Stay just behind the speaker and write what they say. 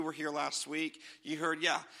were here last week, you heard,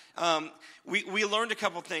 we learned a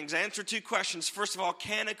couple things. I answered 2 questions. First of all,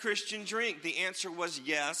 can a Christian drink? The answer was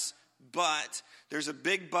yes, but there's a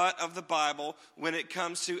big but of the Bible when it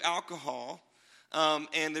comes to alcohol.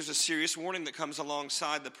 And there's a serious warning that comes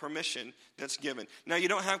alongside the permission that's given. Now, you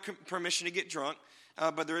don't have permission to get drunk,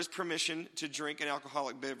 but there is permission to drink an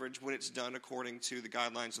alcoholic beverage when it's done according to the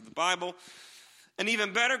guidelines of the Bible. An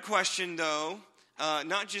even better question, though,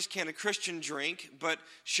 not just can a Christian drink, but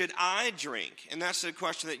should I drink? And that's a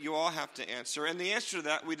question that you all have to answer. And the answer to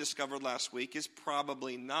that we discovered last week is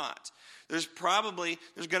probably not. There's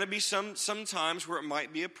going to be some times where it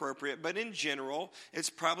might be appropriate, but in general, it's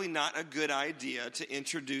probably not a good idea to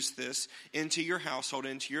introduce this into your household,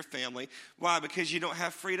 into your family. Why? Because you don't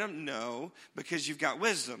have freedom? No, because you've got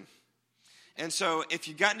wisdom. And so if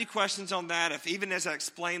you've got any questions on that, if even as I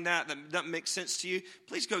explain that doesn't make sense to you,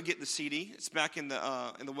 please go get the CD. It's back in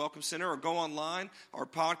the Welcome Center, or go online. Our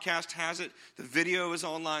podcast has it. The video is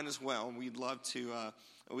online as well, and we'd love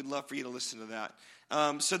for you to listen to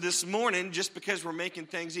that. So this morning, just because we're making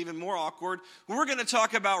things even more awkward, we're going to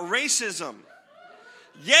talk about racism.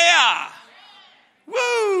 Yeah!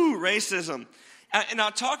 Woo! Racism. Now,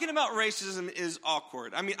 talking about racism is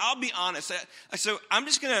awkward. I mean, I'll be honest. So I'm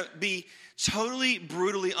just going to be totally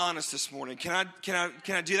brutally honest this morning. Can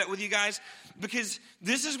I do that with you guys? Because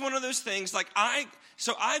this is one of those things, like I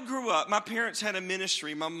grew up, my parents had a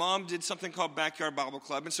ministry. My mom did something called Backyard Bible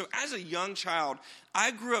Club. And so as a young child,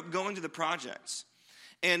 I grew up going to the projects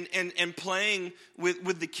and playing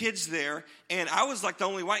with the kids there. And I was like the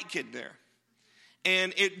only white kid there.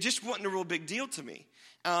 And it just wasn't a real big deal to me.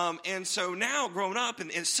 And so now growing up, and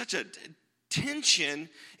it's such a tension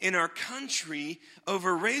in our country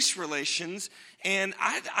over race relations, and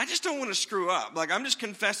I just don't want to screw up. Like, I'm just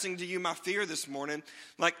confessing to you my fear this morning.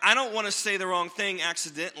 Like, I don't want to say the wrong thing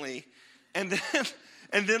accidentally, and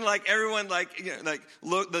then like everyone, like, you know, like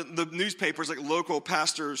the newspapers, like, local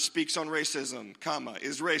pastor speaks on racism,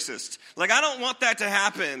 is racist. Like, I don't want that to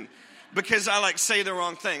happen because I like say the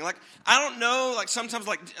wrong thing. Like, I don't know, like sometimes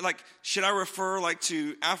like should I refer like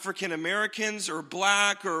to African Americans or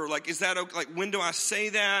black, or like, is that okay? Like, when do I say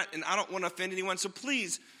that? And I don't want to offend anyone. So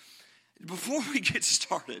please, before we get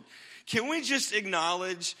started, can we just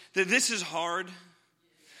acknowledge that this is hard?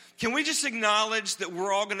 Can we just acknowledge that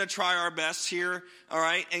we're all going to try our best here, all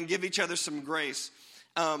right, and give each other some grace?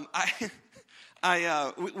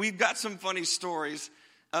 We've got some funny stories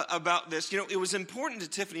about this. You know, it was important to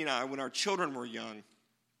Tiffany and I when our children were young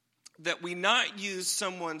that we not use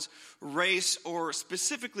someone's race or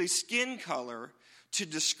specifically skin color to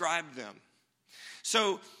describe them.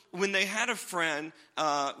 So when they had a friend,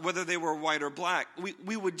 whether they were white or black,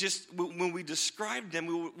 we would just, when we described them,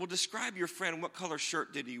 we'll describe your friend. What color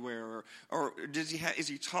shirt did he wear? Or is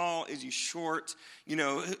he tall? Is he short? You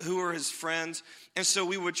know, who are his friends? And so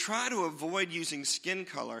we would try to avoid using skin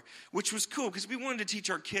color, which was cool because we wanted to teach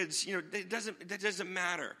our kids, you know, that doesn't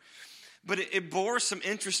matter. But it bore some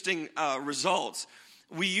interesting results.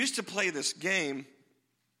 We used to play this game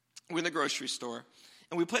in the grocery store.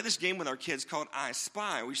 And we play this game with our kids called I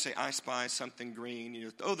Spy. We say, I spy something green,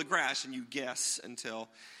 you know, the grass, and you guess until.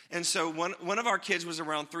 And so one of our kids was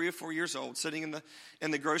around 3 or 4 years old, sitting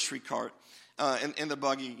in the grocery cart, in the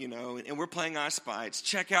buggy, you know, and we're playing I Spy. It's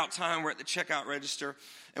checkout time. We're at the checkout register,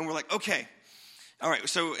 and we're like, okay, all right.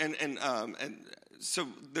 So and so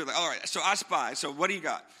they're like, all right. So I Spy. So what do you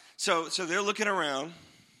got? So they're looking around,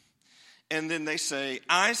 and then they say,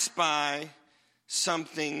 I spy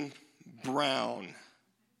something brown.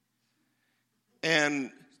 And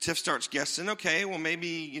Tiff starts guessing, okay, well, maybe,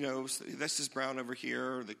 you know, this is brown over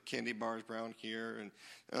here, or the candy bar is brown here.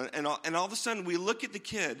 And all of a sudden, we look at the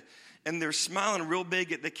kid, and they're smiling real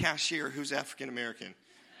big at the cashier who's African American.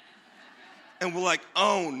 And we're like,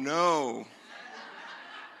 oh, no.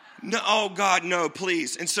 No, oh, God, no,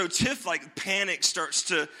 please. And so Tiff, like, panic starts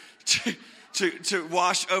to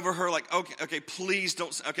wash over her, like, okay, please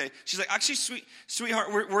don't. Okay, she's like, actually,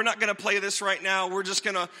 sweetheart, we're not gonna play this right now. We're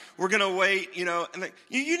gonna wait, you know. And like,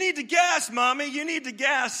 you need to guess, mommy. You need to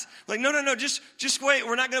guess. Like, no, just wait.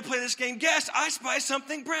 We're not gonna play this game. Guess. I spy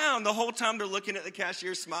something brown. The whole time they're looking at the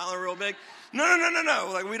cashier, smiling real big.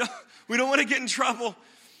 No. Like, we don't want to get in trouble.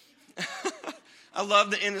 I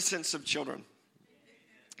love the innocence of children.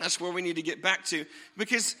 That's where we need to get back to,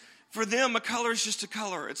 because for them, a color is just a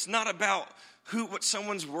color. It's not about what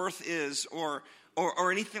someone's worth is or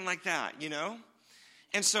anything like that, you know?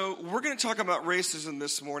 And so we're going to talk about racism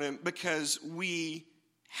this morning because we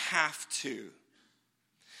have to.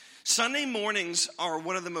 Sunday mornings are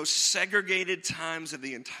one of the most segregated times of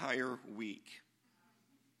the entire week.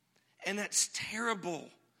 And that's terrible.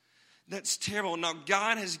 That's terrible. Now,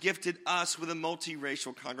 God has gifted us with a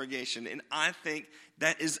multiracial congregation, and I think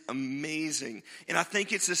that is amazing. And I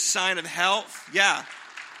think it's a sign of health. Yeah.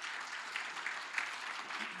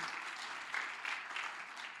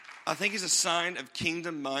 I think it's a sign of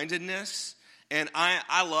kingdom-mindedness. And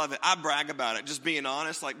I love it. I brag about it, just being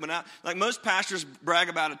honest. Like most pastors brag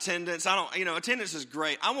about attendance. Attendance is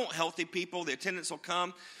great. I want healthy people. The attendance will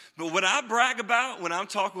come. But what I brag about when I'm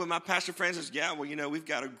talking with my pastor friends is, we've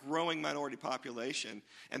got a growing minority population.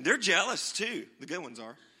 And they're jealous too. The good ones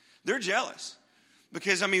are. They're jealous.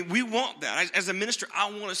 Because, we want that. As a minister, I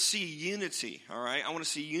want to see unity, all right? I want to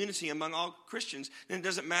see unity among all Christians. And it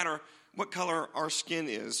doesn't matter what color our skin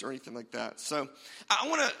is or anything like that. So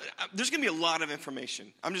there's going to be a lot of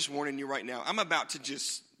information. I'm just warning you right now. I'm about to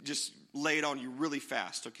just lay it on you really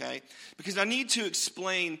fast, okay? Because I need to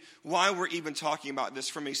explain why we're even talking about this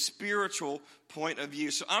from a spiritual point of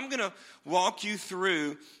view. So I'm going to walk you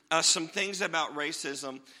through some things about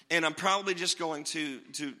racism, and I'm probably just going to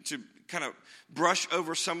kind of brush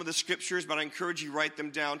over some of the scriptures, but I encourage you write them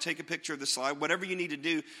down, take a picture of the slide, whatever you need to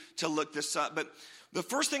do to look this up. But the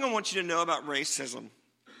first thing I want you to know about racism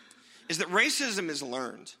is that racism is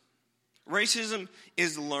learned. Racism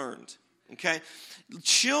is learned, okay?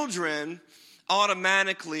 Children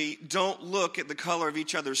automatically don't look at the color of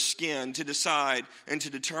each other's skin to decide and to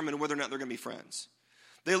determine whether or not they're going to be friends.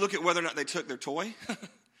 They look at whether or not they took their toy,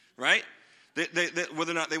 right?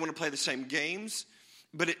 Whether or not they want to play the same games.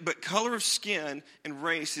 But color of skin and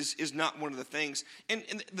race is not one of the things. And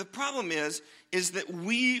the problem is that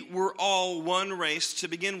we were all one race to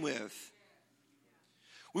begin with.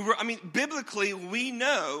 Biblically, we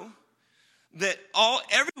know that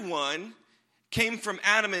everyone came from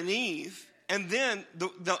Adam and Eve, and then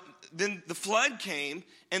the flood came,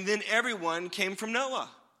 and then everyone came from Noah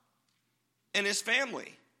and his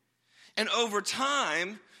family. And over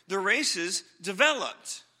time, the races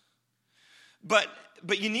developed.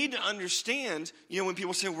 But you need to understand, when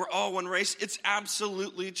people say we're all one race, it's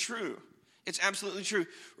absolutely true. It's absolutely true.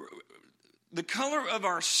 The color of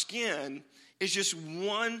our skin is just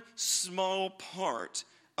one small part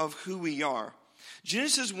of who we are.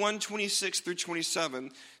 Genesis 1:26 through 27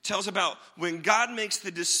 tells about when God makes the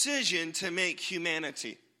decision to make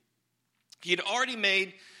humanity. He had already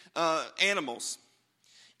made animals.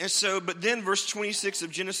 And so, but then verse 26 of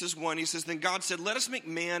Genesis 1, he says, then God said, let us make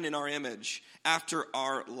man in our image, after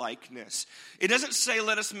our likeness. It doesn't say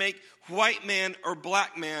let us make white man or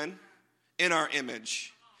black man in our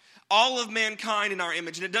image. All of mankind in our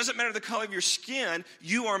image. And it doesn't matter the color of your skin,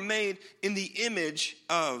 you are made in the image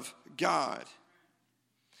of God.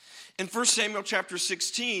 In 1 Samuel chapter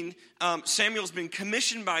 16, Samuel's been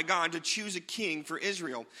commissioned by God to choose a king for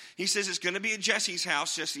Israel. He says it's going to be at Jesse's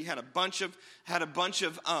house. Jesse had a bunch of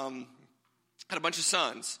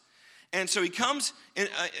sons. And so he comes and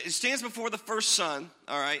stands before the first son,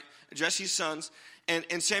 all right, Jesse's sons,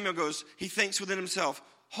 and Samuel goes, he thinks within himself,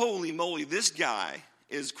 holy moly, this guy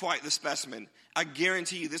is quite the specimen. I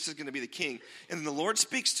guarantee you this is going to be the king. And then the Lord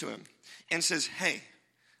speaks to him and says, hey,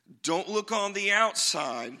 don't look on the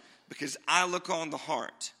outside because I look on the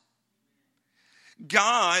heart.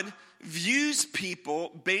 God views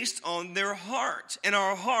people based on their heart, and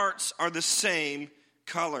our hearts are the same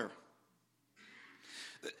color.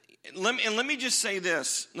 Let me just say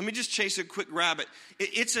this. Let me just chase a quick rabbit.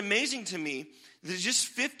 It's amazing to me that just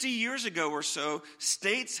 50 years ago or so,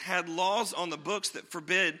 states had laws on the books that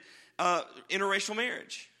forbid interracial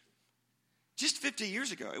marriage. Just 50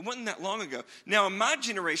 years ago. It wasn't that long ago. Now, in my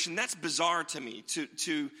generation, that's bizarre to me,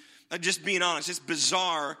 to just being honest. It's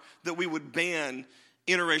bizarre that we would ban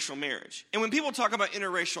interracial marriage. And when people talk about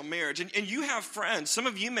interracial marriage, and you have friends, some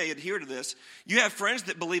of you may adhere to this, you have friends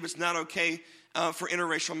that believe it's not okay for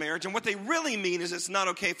interracial marriage. And what they really mean is it's not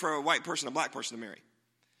okay for a white person and a black person to marry.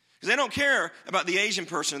 Because they don't care about the Asian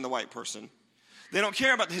person and the white person. They don't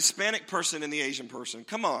care about the Hispanic person and the Asian person.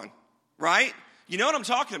 Come on, right? You know what I'm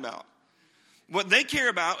talking about. What they care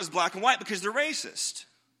about is black and white because they're racist.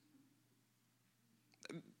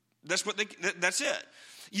 That's it.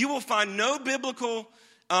 You will find no biblical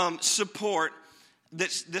support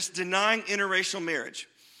that's denying interracial marriage.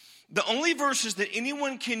 The only verses that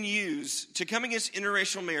anyone can use to come against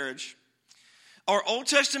interracial marriage are Old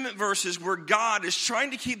Testament verses where God is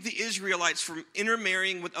trying to keep the Israelites from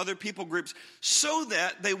intermarrying with other people groups so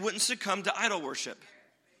that they wouldn't succumb to idol worship.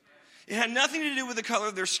 It had nothing to do with the color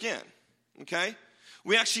of their skin, okay?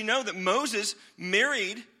 We actually know that Moses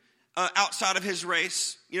married outside of his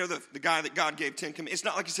race, the guy that God gave 10 commandments. It's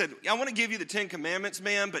not like he said, I want to give you the 10 commandments,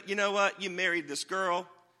 man, but you know what? You married this girl.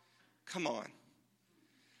 Come on.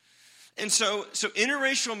 And so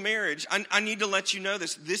interracial marriage, I need to let you know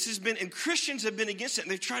this. This has been, and Christians have been against it,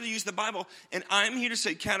 and they've tried to use the Bible. And I'm here to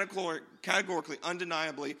say categorically,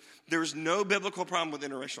 undeniably, there's no biblical problem with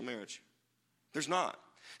interracial marriage. There's not.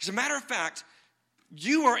 As a matter of fact,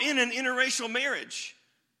 you are in an interracial marriage.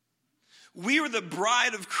 We are the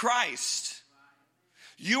bride of Christ.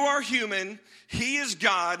 You are human. He is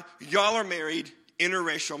God. Y'all are married.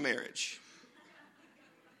 Interracial marriage.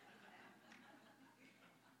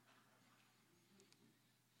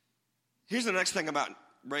 Here's the next thing about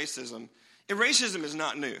racism. And racism is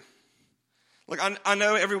not new. Like, I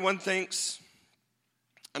know everyone thinks,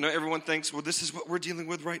 well, this is what we're dealing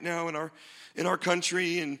with right now in our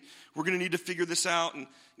country, and we're going to need to figure this out. And,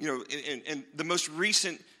 and the most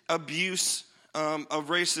recent abuse of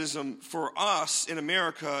racism for us in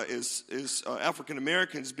America is African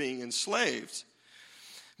Americans being enslaved.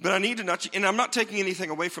 But I need to not, and I'm not taking anything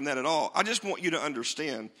away from that at all. I just want you to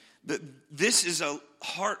understand that this is a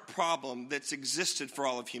heart problem that's existed for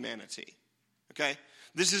all of humanity, okay?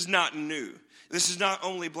 This is not new. This is not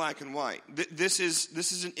only black and white. This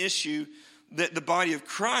is an issue that the body of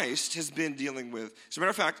Christ has been dealing with. As a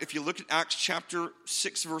matter of fact, if you look at Acts chapter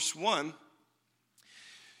 6, verse 1,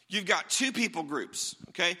 you've got two people groups,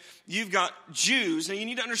 okay? You've got Jews, and you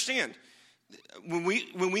need to understand, when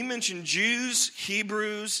we mention Jews,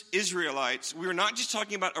 Hebrews, Israelites, we are not just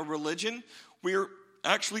talking about a religion, we are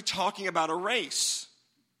actually talking about a race.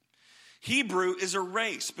 Hebrew is a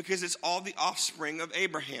race because it's all the offspring of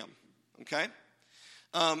Abraham, okay?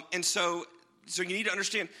 And so you need to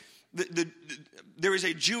understand there is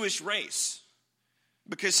a Jewish race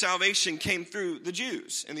because salvation came through the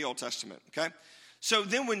Jews in the Old Testament, okay? So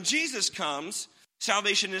then when Jesus comes,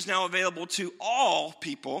 salvation is now available to all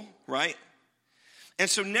people, right? And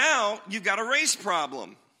so now you've got a race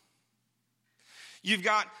problem. You've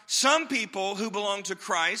got some people who belong to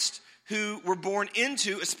Christ who were born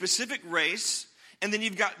into a specific race, and then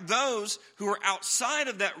you've got those who are outside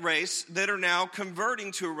of that race that are now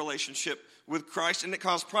converting to a relationship with Christ, and it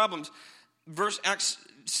caused problems. Acts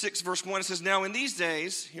 6, verse 1, it says, now in these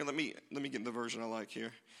days, here, let me get the version I like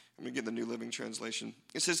here. Let me get the New Living Translation.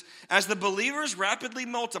 It says, as the believers rapidly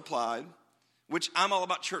multiplied, which I'm all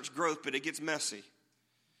about church growth, but it gets messy.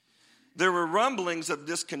 There were rumblings of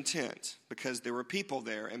discontent because there were people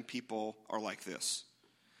there, and people are like this.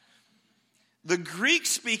 The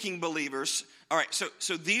Greek-speaking believers, all right,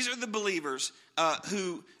 so these are the believers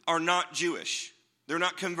who are not Jewish. They're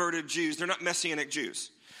not converted Jews. They're not Messianic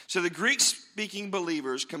Jews. So the Greek-speaking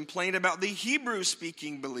believers complained about the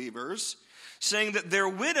Hebrew-speaking believers, saying that their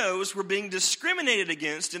widows were being discriminated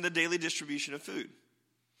against in the daily distribution of food.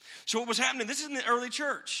 So what was happening, this is in the early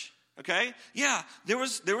church. Okay? Yeah, there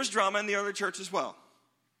was drama in the early church as well.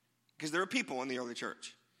 Because there were people in the early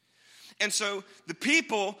church. And so the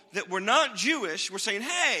people that were not Jewish were saying,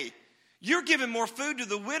 hey, you're giving more food to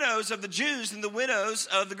the widows of the Jews than the widows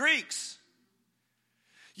of the Greeks.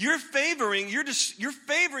 You're favoring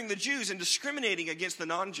the Jews and discriminating against the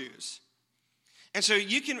non-Jews. And so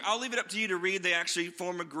I'll leave it up to you to read. They actually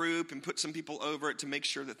form a group and put some people over it to make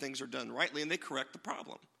sure that things are done rightly, and they correct the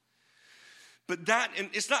problem. But and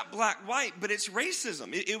it's not black-white, but it's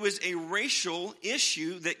racism. It was a racial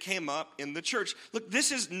issue that came up in the church. Look,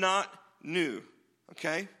 this is not new,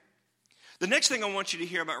 okay? The next thing I want you to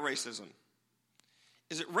hear about racism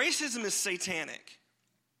is that racism is satanic.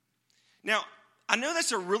 Now, I know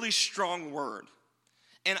that's a really strong word,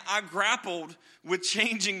 and I grappled with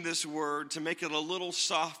changing this word to make it a little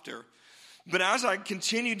softer. But as I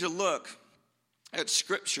continued to look at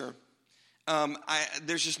Scripture,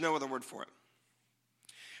 there's just no other word for it.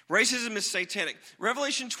 Racism is satanic.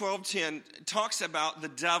 Revelation 12:10 talks about the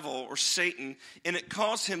devil or Satan, and it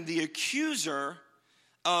calls him the accuser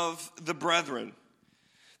of the brethren.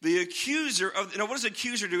 The accuser of, what does an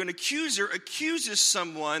accuser do? An accuser accuses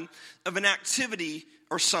someone of an activity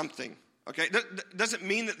or something. Okay, that doesn't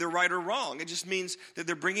mean that they're right or wrong. It just means that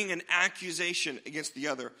they're bringing an accusation against the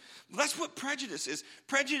other. Well, that's what prejudice is.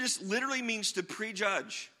 Prejudice literally means to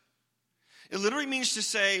prejudge. It literally means to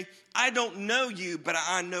say, I don't know you, but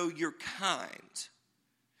I know your kind.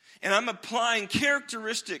 And I'm applying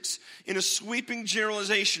characteristics in a sweeping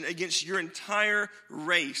generalization against your entire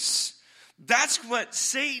race. That's what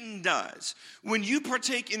Satan does. When you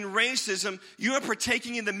partake in racism, you are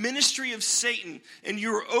partaking in the ministry of Satan, and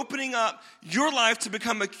you are opening up your life to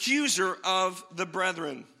become accuser of the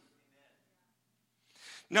brethren.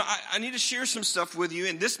 Now, I need to share some stuff with you,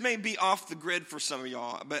 and this may be off the grid for some of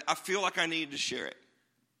y'all, but I feel like I need to share it.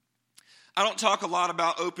 I don't talk a lot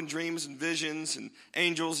about open dreams and visions and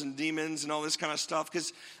angels and demons and all this kind of stuff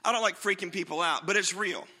because I don't like freaking people out, but it's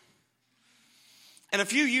real. And a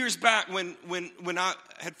few years back, when I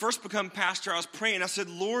had first become pastor, I was praying. I said,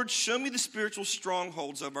 Lord, show me the spiritual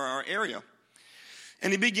strongholds over our area.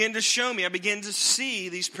 And he began to show me. I began to see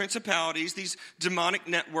these principalities, these demonic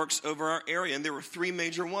networks over our area. And there were three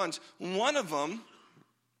major ones. One of them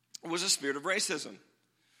was a spirit of racism.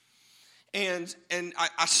 And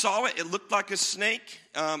I saw it. It looked like a snake.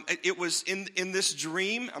 It was in this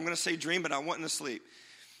dream. I'm going to say dream, but I wasn't asleep.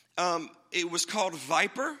 It was called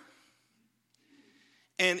Viper.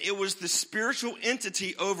 And it was the spiritual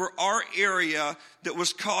entity over our area that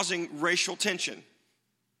was causing racial tension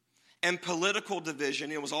and political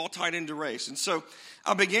division. It was all tied into race. And so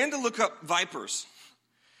I began to look up vipers.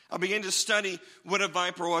 I began to study what a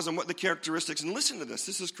viper was and what the characteristics. And listen to this.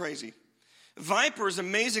 This is crazy. Vipers,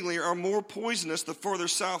 amazingly, are more poisonous the further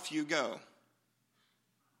south you go.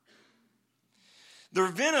 Their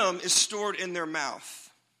venom is stored in their mouth.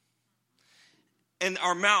 And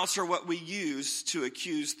our mouths are what we use to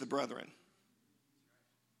accuse the brethren.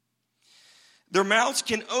 Their mouths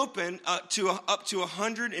can open up to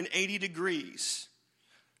 180 degrees.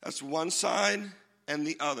 That's one side and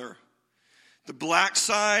the other. The black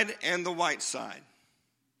side and the white side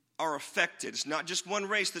are affected. It's not just one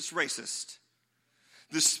race that's racist.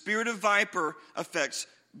 The spirit of viper affects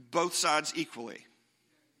both sides equally.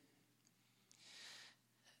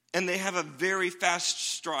 And they have a very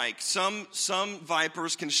fast strike. Some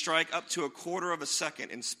vipers can strike up to a quarter of a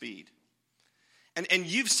second in speed. And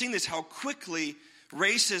you've seen this, how quickly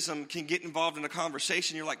racism can get involved in a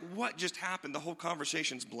conversation. You're like, what just happened? The whole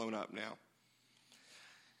conversation's blown up now.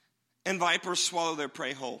 And vipers swallow their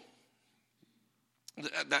prey whole.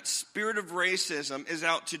 That spirit of racism is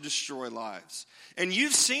out to destroy lives. And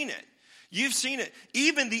you've seen it. You've seen it.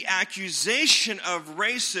 Even the accusation of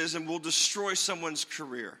racism will destroy someone's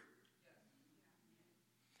career.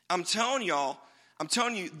 I'm telling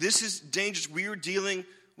you, this is dangerous. We are dealing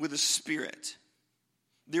with a spirit.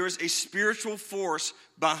 There is a spiritual force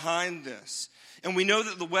behind this. And we know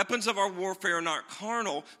that the weapons of our warfare are not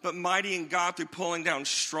carnal, but mighty in God through pulling down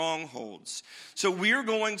strongholds. So we're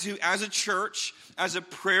going to, as a church, as a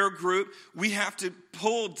prayer group, we have to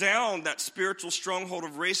pull down that spiritual stronghold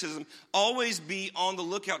of racism. Always be on the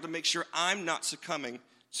lookout to make sure I'm not succumbing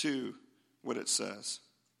to what it says.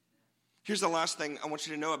 Here's the last thing I want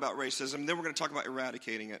you to know about racism. Then we're going to talk about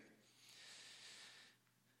eradicating it.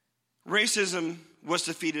 Racism was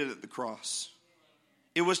defeated at the cross.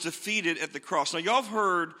 It was defeated at the cross. Now, y'all have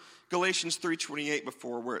heard Galatians 3:28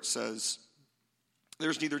 before, where it says,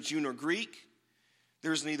 there's neither Jew nor Greek,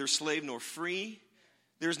 there's neither slave nor free,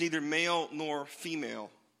 there's neither male nor female,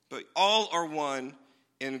 but all are one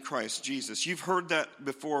in Christ Jesus. You've heard that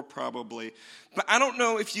before probably, but I don't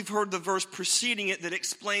know if you've heard the verse preceding it that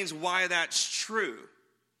explains why that's true.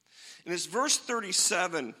 And it's verse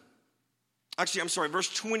 37. Actually, I'm sorry,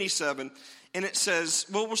 verse 27, and it says,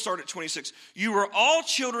 well, we'll start at 26. You are all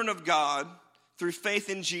children of God through faith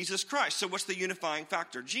in Jesus Christ. So what's the unifying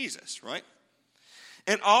factor? Jesus, right?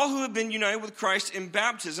 And all who have been united with Christ in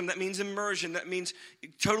baptism, that means immersion, that means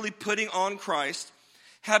totally putting on Christ,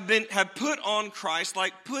 have put on Christ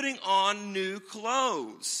like putting on new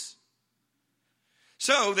clothes.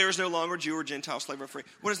 So there is no longer Jew or Gentile, slave or free.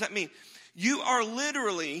 What does that mean? You are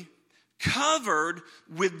literally covered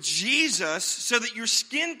with Jesus so that your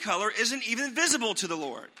skin color isn't even visible to the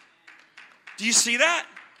Lord. Do you see that?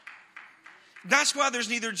 That's why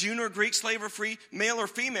there's neither Jew nor Greek, slave or free, male or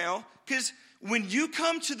female, because when you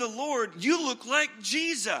come to the Lord, you look like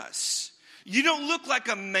Jesus. You don't look like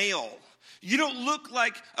a male. You don't look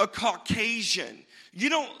like a Caucasian. You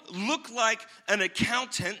don't look like an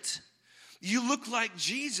accountant. You look like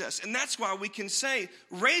Jesus. And that's why we can say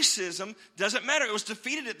racism doesn't matter. It was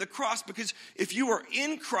defeated at the cross because if you are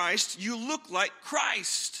in Christ, you look like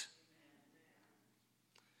Christ.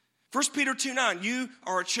 1 Peter 2:9, you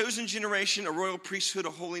are a chosen generation, a royal priesthood, a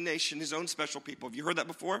holy nation, his own special people. Have you heard that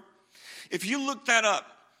before? If you look that up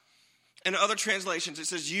in other translations, it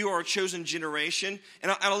says you are a chosen generation.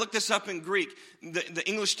 And I looked this up in Greek. The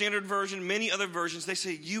English Standard Version, many other versions, they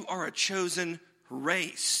say you are a chosen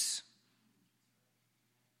race.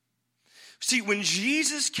 See, when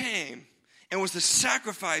Jesus came and was the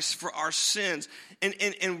sacrifice for our sins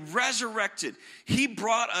and resurrected, he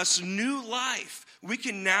brought us new life. We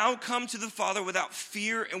can now come to the Father without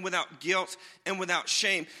fear and without guilt and without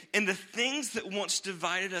shame. And the things that once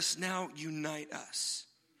divided us now unite us.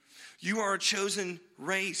 You are a chosen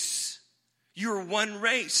race. You are one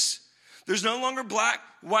race. There's no longer black,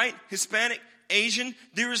 white, Hispanic, Asian.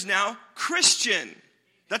 There is now Christian.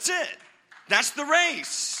 That's it. That's the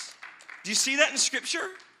race. Do you see that in Scripture?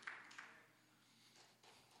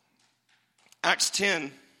 Acts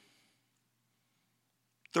 10.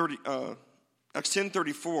 Acts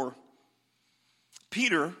 10:34,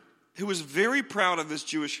 Peter, who was very proud of his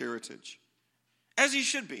Jewish heritage, as he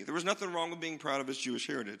should be. There was nothing wrong with being proud of his Jewish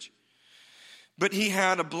heritage. But he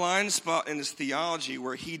had a blind spot in his theology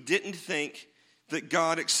where he didn't think that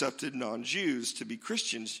God accepted non-Jews to be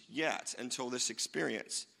Christians yet until this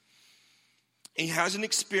experience. He has an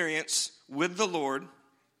experience with the Lord.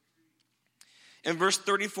 In verse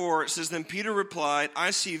 34, it says, "Then Peter replied,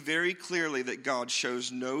 I see very clearly that God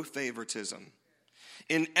shows no favoritism.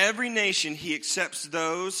 In every nation he accepts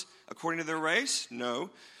those, according to their race? No,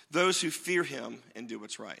 those who fear him and do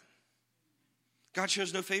what's right." God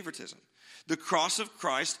shows no favoritism. The cross of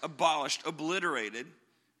Christ abolished, obliterated,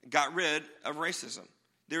 got rid of racism.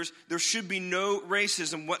 There should be no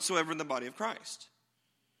racism whatsoever in the body of Christ.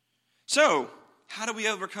 So, how do we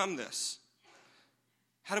overcome this?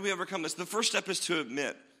 How do we overcome this? The first step is to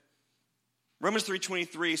admit. Romans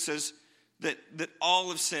 3:23 says that all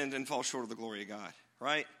have sinned and fall short of the glory of God,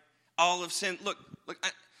 right? All have sinned. Look,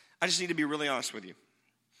 I just need to be really honest with you.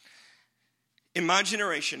 In my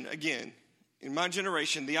generation,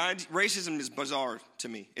 racism is bizarre to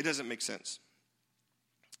me. It doesn't make sense.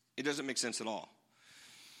 It doesn't make sense at all.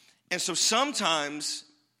 And so sometimes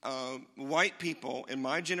white people in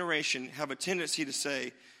my generation have a tendency to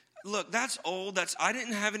say, look, that's old. I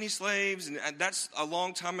didn't have any slaves, and that's a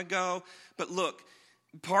long time ago. But look,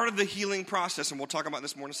 part of the healing process, and we'll talk about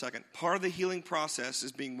this more in a second, part of the healing process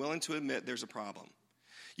is being willing to admit there's a problem.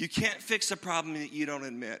 You can't fix a problem that you don't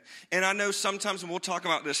admit. And I know sometimes, and we'll talk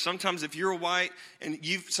about this, sometimes if you're white and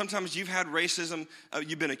sometimes you've had racism,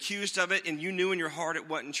 you've been accused of it, and you knew in your heart it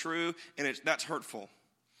wasn't true, and that's hurtful.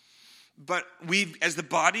 But as the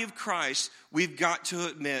body of Christ, we've got to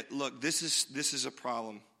admit, look, this is a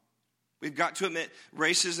problem. We've got to admit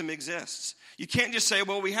racism exists. You can't just say,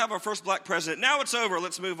 well, we have our first black president. Now it's over.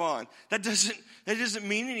 Let's move on. That doesn't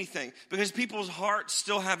mean anything because people's hearts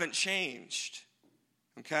still haven't changed.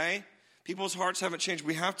 Okay? People's hearts haven't changed.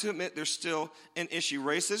 We have to admit there's still an issue.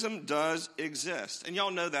 Racism does exist. And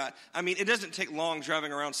y'all know that. I mean, it doesn't take long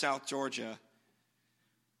driving around South Georgia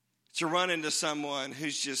to run into someone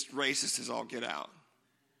who's just racist as all get out.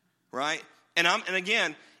 Right? And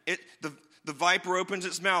again, the viper opens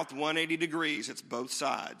its mouth 180 degrees. It's both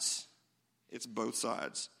sides. It's both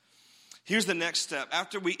sides. Here's the next step.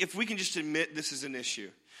 If we can just admit this is an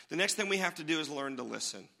issue, the next thing we have to do is learn to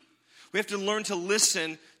listen. We have to learn to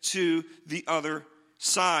listen to the other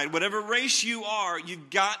side. Whatever race you are, you've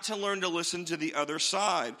got to learn to listen to the other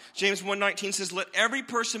side. James 1:19 says, "Let every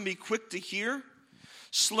person be quick to hear,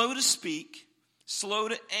 slow to speak, slow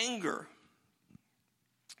to anger."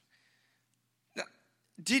 Now,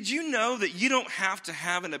 did you know that you don't have to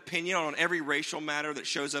have an opinion on every racial matter that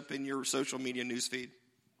shows up in your social media newsfeed?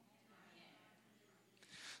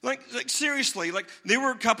 Like seriously, there were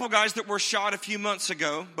a couple guys that were shot a few months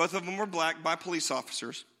ago. Both of them were black by police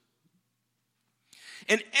officers.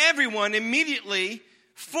 And everyone immediately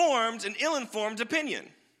formed an ill-informed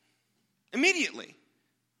opinion. Immediately.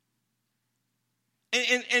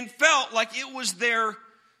 And felt like it was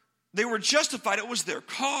they were justified, it was their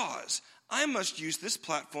cause. I must use this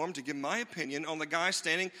platform to give my opinion on the guy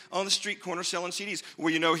standing on the street corner selling CDs.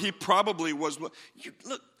 Well, he probably was. Look,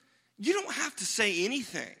 you don't have to say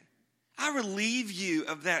anything. I relieve you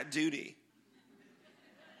of that duty.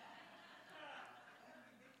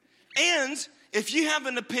 And if you have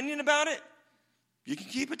an opinion about it, you can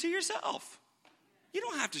keep it to yourself. You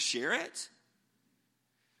don't have to share it.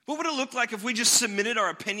 What would it look like if we just submitted our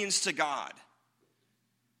opinions to God?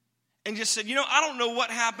 And just said, I don't know what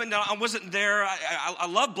happened. I wasn't there. I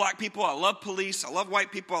love black people. I love police. I love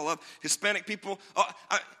white people. I love Hispanic people.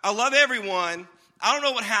 I love everyone. I don't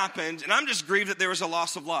know what happened, and I'm just grieved that there was a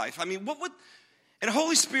loss of life. I mean, and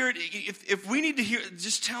Holy Spirit, if we need to hear,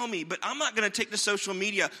 just tell me, but I'm not going to take to social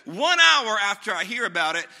media 1 hour after I hear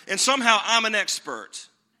about it, and somehow I'm an expert.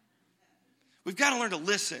 We've got to learn to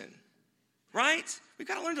listen, right? We've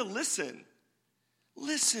got to learn to listen.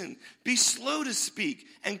 Listen. Be slow to speak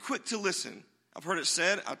and quick to listen. I've heard it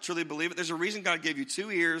said, I truly believe it. There's a reason God gave you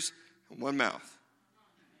 2 ears and 1 mouth,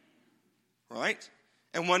 right?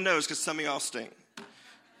 And 1 nose because some of y'all stink.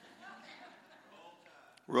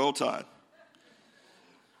 Roll Tide.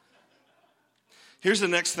 Here's the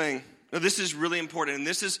next thing. Now, this is really important, and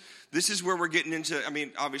this is where we're getting into. I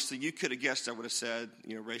mean, obviously, you could have guessed I would have said,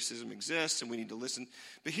 racism exists, and we need to listen.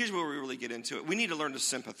 But here's where we really get into it. We need to learn to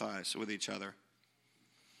sympathize with each other.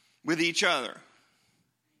 With each other.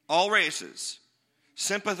 All races.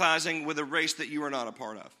 Sympathizing with a race that you are not a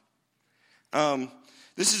part of.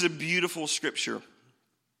 This is a beautiful scripture.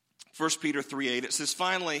 1 Peter 3:8. It says,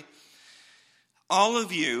 "Finally, All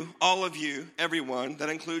of you, everyone, that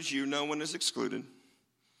includes you, no one is excluded.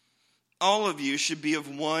 All of you should be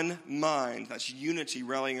of one mind. That's unity,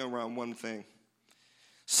 rallying around one thing.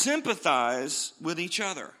 Sympathize with each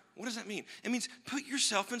other. What does that mean? It means put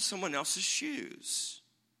yourself in someone else's shoes.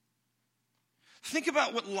 Think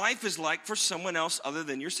about what life is like for someone else other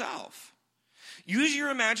than yourself. Use your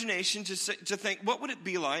imagination to think, what would it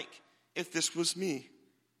be like if this was me?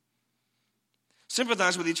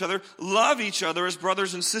 Sympathize with each other. Love each other as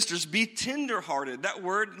brothers and sisters. Be tenderhearted. That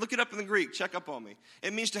word, look it up in the Greek. Check up on me.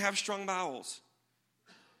 It means to have strong bowels.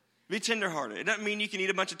 Be tenderhearted. It doesn't mean you can eat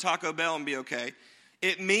a bunch of Taco Bell and be okay.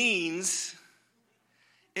 It means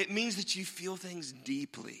that you feel things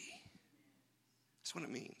deeply. That's what it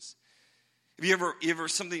means. Have you ever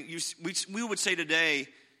something we would say today,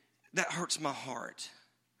 that hurts my heart,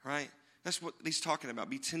 right? That's what he's talking about.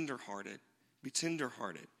 Be tenderhearted. Be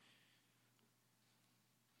tenderhearted.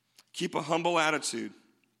 Keep a humble attitude.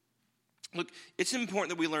 Look, it's important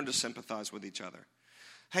that we learn to sympathize with each other.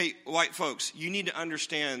 Hey, white folks, you need to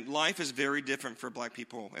understand life is very different for black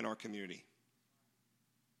people in our community.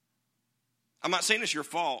 I'm not saying it's your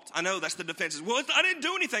fault. I know that's the defense. Well, I didn't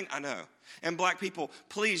do anything. I know. And black people,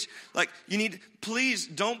 please, please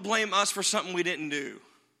don't blame us for something we didn't do.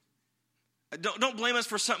 Don't blame us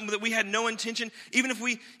for something that we had no intention. Even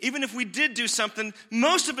if we did do something,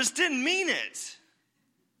 most of us didn't mean it.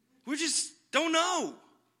 We just don't know.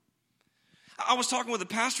 I was talking with a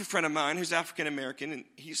pastor friend of mine who's African American, and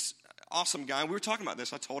he's an awesome guy. We were talking about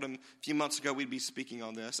this. I told him a few months ago we'd be speaking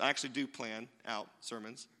on this. I actually do plan out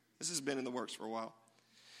sermons. This has been in the works for a while.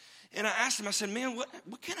 And I asked him, I said, man,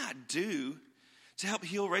 what can I do to help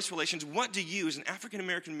heal race relations? What do you, as an African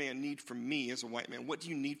American man, need from me as a white man? What do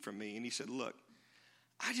you need from me? And he said, look,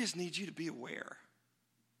 I just need you to be aware.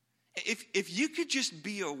 If you could just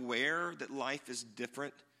be aware that life is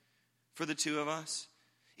different for the two of us,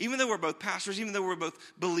 even though we're both pastors, even though we're both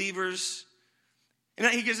believers. And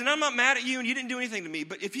he goes, and I'm not mad at you and you didn't do anything to me,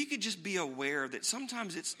 but if you could just be aware that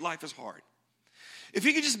sometimes life is hard. If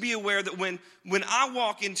you could just be aware that when I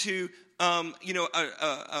walk into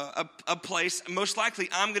a place, most likely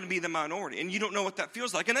I'm going to be the minority, and you don't know what that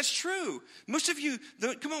feels like. And that's true. Most of you,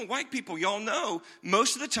 come on, white people, y'all know,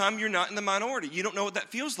 most of the time you're not in the minority. You don't know what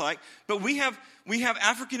that feels like. But we have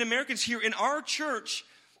African Americans here in our church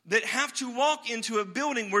that have to walk into a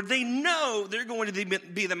building where they know they're going to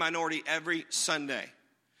be the minority every Sunday.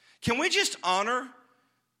 Can we just honor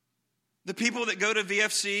the people that go to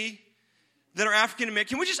VFC that are African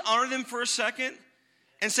American? Can we just honor them for a second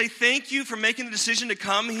and say thank you for making the decision to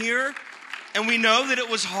come here? And we know that it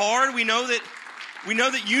was hard. We know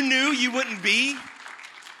that you knew you wouldn't be.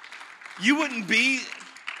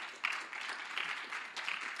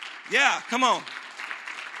 Yeah, come on.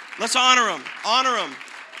 Let's honor them. Honor them.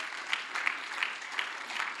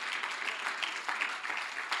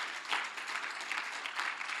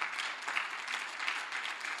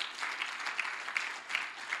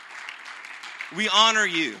 We honor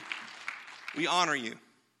you. We honor you.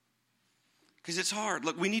 Because it's hard.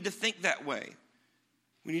 Look, we need to think that way.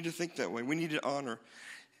 We need to honor.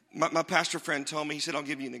 My pastor friend told me, he said, I'll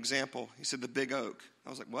give you an example. He said, the big oak. I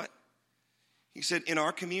was like, what? He said, in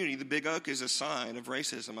our community, the big oak is a sign of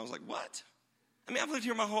racism. I was like, what? I mean, I've lived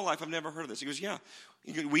here my whole life. I've never heard of this. He goes, yeah.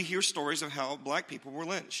 We hear stories of how black people were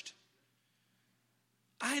lynched.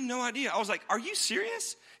 I had no idea. I was like, are you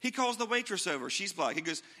serious? He calls the waitress over. She's black. He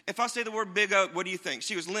goes, if I say the word big oak, what do you think?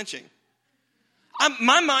 She goes, lynching.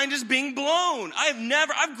 My mind is being blown.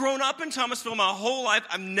 I've grown up in Thomasville my whole life.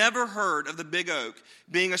 I've never heard of the big oak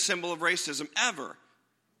being a symbol of racism ever.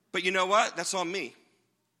 But you know what? That's on me.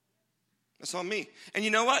 That's on me. And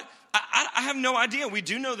you know what? I have no idea. We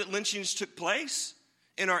do know that lynchings took place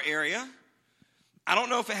in our area. I don't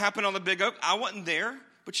know if it happened on the big oak. I wasn't there.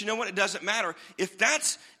 But you know what? It doesn't matter.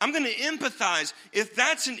 I'm going to empathize. If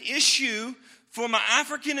that's an issue for my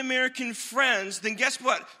African American friends, then guess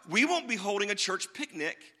what? We won't be holding a church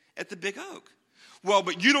picnic at the Big Oak. Well,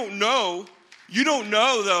 but you don't know. You don't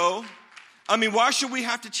know, though. I mean, why should we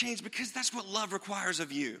have to change? Because that's what love requires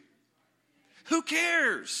of you. Who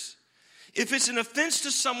cares? If it's an offense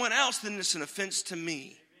to someone else, then it's an offense to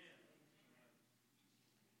me.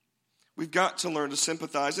 We've got to learn to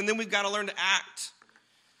sympathize, and then we've got to learn to act.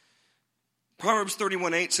 Proverbs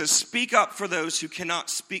 31:8 says, speak up for those who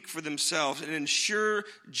cannot speak for themselves and ensure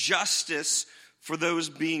justice for those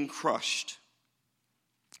being crushed.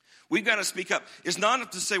 We've got to speak up. It's not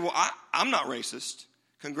enough to say, well, I'm not racist.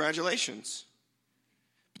 Congratulations.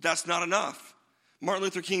 But that's not enough. Martin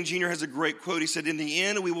Luther King Jr. has a great quote. He said, in the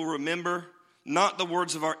end, we will remember not the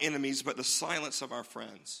words of our enemies, but the silence of our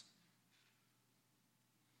friends.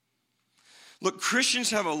 Look,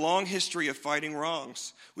 Christians have a long history of fighting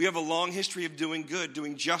wrongs. We have a long history of doing good,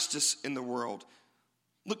 doing justice in the world.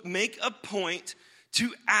 Look, make a point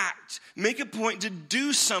to act. Make a point to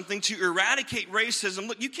do something to eradicate racism.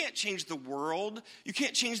 Look, you can't change the world. You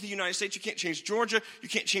can't change the United States. You can't change Georgia. You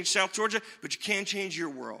can't change South Georgia, but you can change your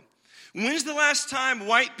world. When's the last time,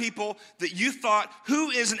 white people, that you thought,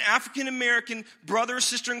 who is an African-American brother or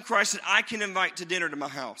sister in Christ that I can invite to dinner to my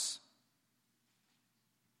house?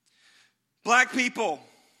 Black people,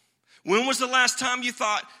 when was the last time you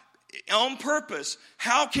thought, on purpose,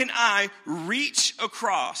 how can I reach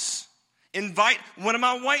across, invite one of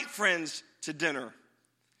my white friends to dinner,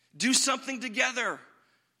 do something together?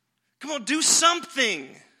 Come on, do something.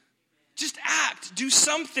 Just act, do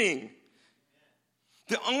something.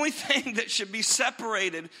 The only thing that should be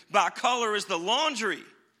separated by color is the laundry.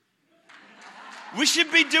 We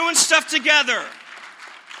should be doing stuff together.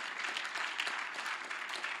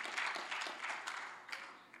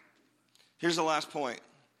 Here's the last point.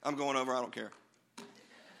 I'm going over, I don't care.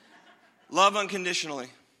 Love unconditionally.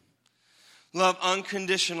 Love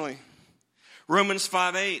unconditionally. Romans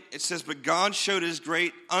 5:8, it says, but God showed his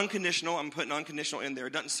great unconditional, I'm putting unconditional in there.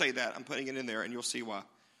 It doesn't say that. I'm putting it in there, and you'll see why.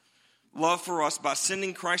 Love for us by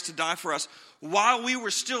sending Christ to die for us while we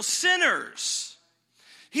were still sinners.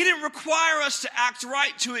 He didn't require us to act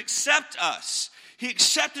right to accept us. He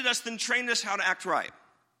accepted us, then trained us how to act right.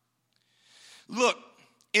 Look,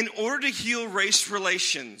 in order to heal race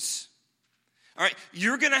relations, all right,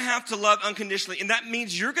 you're going to have to love unconditionally. And that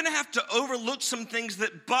means you're going to have to overlook some things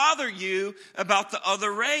that bother you about the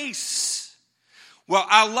other race. Well,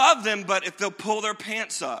 I love them, but if they'll pull their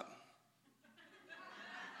pants up,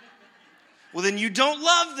 well, then you don't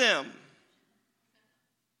love them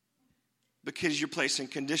because you're placing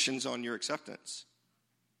conditions on your acceptance.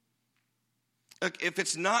 Look, if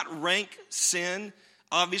it's not rank sin,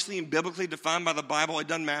 obviously and biblically defined by the Bible, it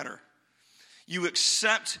doesn't matter. You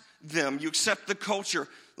accept them. You accept the culture.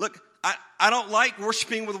 Look, I don't like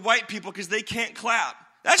worshiping with white people because they can't clap.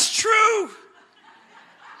 That's true.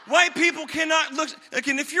 White people cannot look.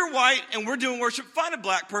 And if you're white and we're doing worship, find a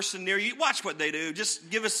black person near you. Watch what they do. Just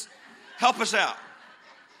help us out.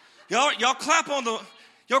 Y'all clap on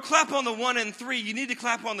the 1 and 3. You need to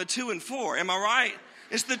clap on the 2 and 4. Am I right?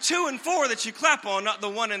 It's the 2 and 4 that you clap on, not the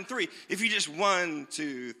 1 and 3. If you just 1,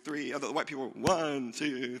 2, 3, the white people 1,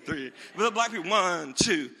 2, 3. But the black people 1,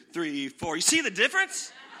 2, 3, 4. You see the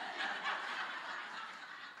difference?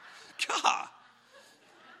 God.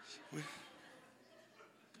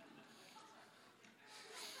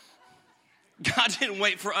 God didn't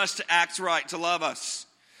wait for us to act right to love us.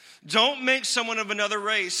 Don't make someone of another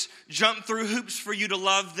race jump through hoops for you to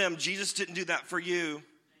love them. Jesus didn't do that for you.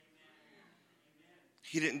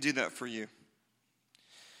 He didn't do that for you.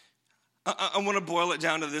 I want to boil it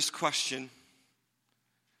down to this question.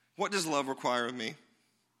 What does love require of me?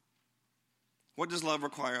 What does love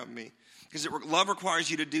require of me? Because love requires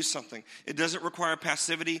you to do something. It doesn't require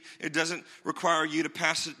passivity. It doesn't require you to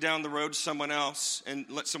pass it down the road to someone else and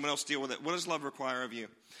let someone else deal with it. What does love require of you?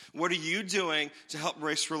 What are you doing to help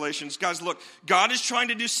race relations? Guys, look, God is trying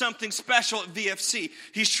to do something special at VFC.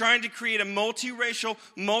 He's trying to create a multiracial,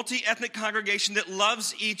 multi-ethnic congregation that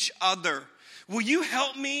loves each other. Will you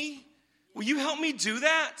help me? Will you help me do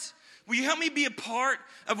that? Will you help me be a part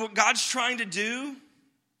of what God's trying to do?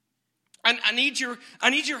 I need your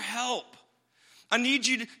help. I need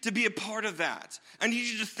you to be a part of that. I need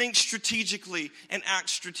you to think strategically and act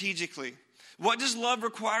strategically. What does love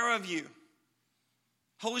require of you?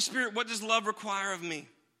 Holy Spirit, what does love require of me?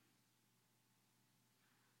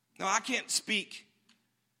 Now, I can't speak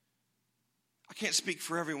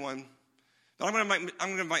for everyone, but I'm going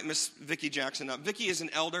to invite Miss Vicki Jackson up. Vicki is an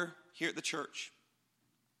elder here at the church.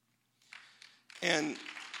 And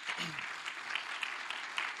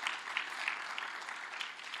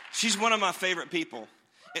she's one of my favorite people.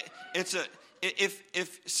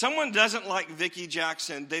 If someone doesn't like Vicki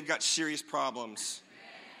Jackson, they've got serious problems.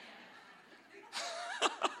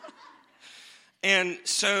 And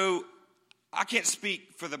so I can't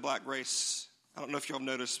speak for the black race. I don't know if y'all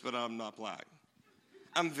noticed, but I'm not black.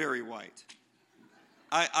 I'm very white.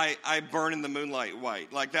 I burn in the moonlight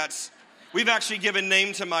white. Like we've actually given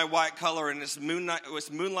name to my white color, and it's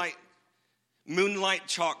moonlight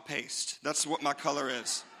chalk paste. That's what my color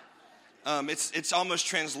is. It's almost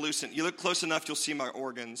translucent. You look close enough, you'll see my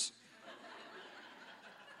organs.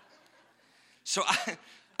 So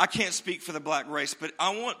I can't speak for the black race, but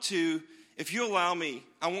I want to, if you allow me,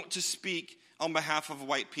 I want to speak on behalf of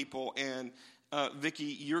white people. And Vicki,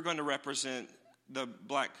 you're going to represent the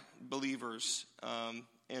black believers.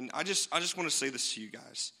 And I just want to say this to you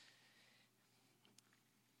guys.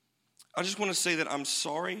 I just want to say that I'm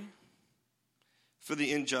sorry for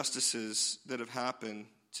the injustices that have happened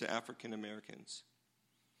to African Americans.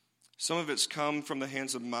 Some of it's come from the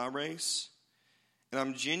hands of my race, and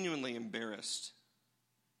I'm genuinely embarrassed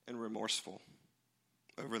and remorseful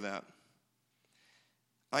over that.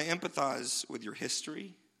 I empathize with your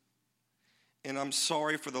history, and I'm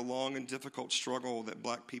sorry for the long and difficult struggle that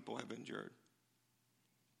black people have endured.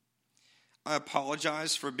 I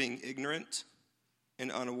apologize for being ignorant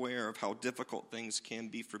and unaware of how difficult things can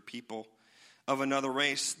be for people of another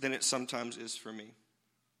race than it sometimes is for me.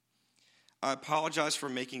 I apologize for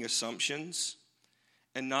making assumptions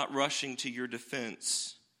and not rushing to your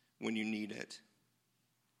defense when you need it.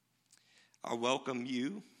 I welcome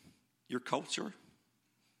you, your culture,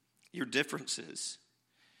 your differences,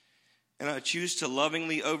 and I choose to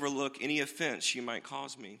lovingly overlook any offense you might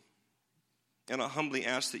cause me. And I humbly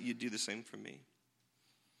ask that you do the same for me.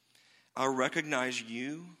 I recognize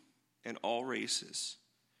you and all races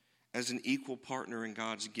as an equal partner in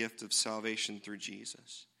God's gift of salvation through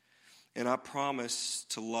Jesus. And I promise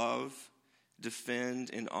to love,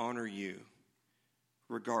 defend, and honor you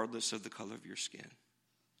regardless of the color of your skin.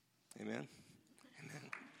 Amen? Amen.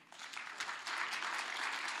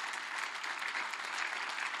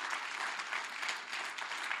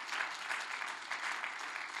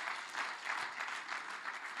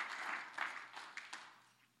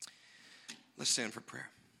 Let's stand for prayer.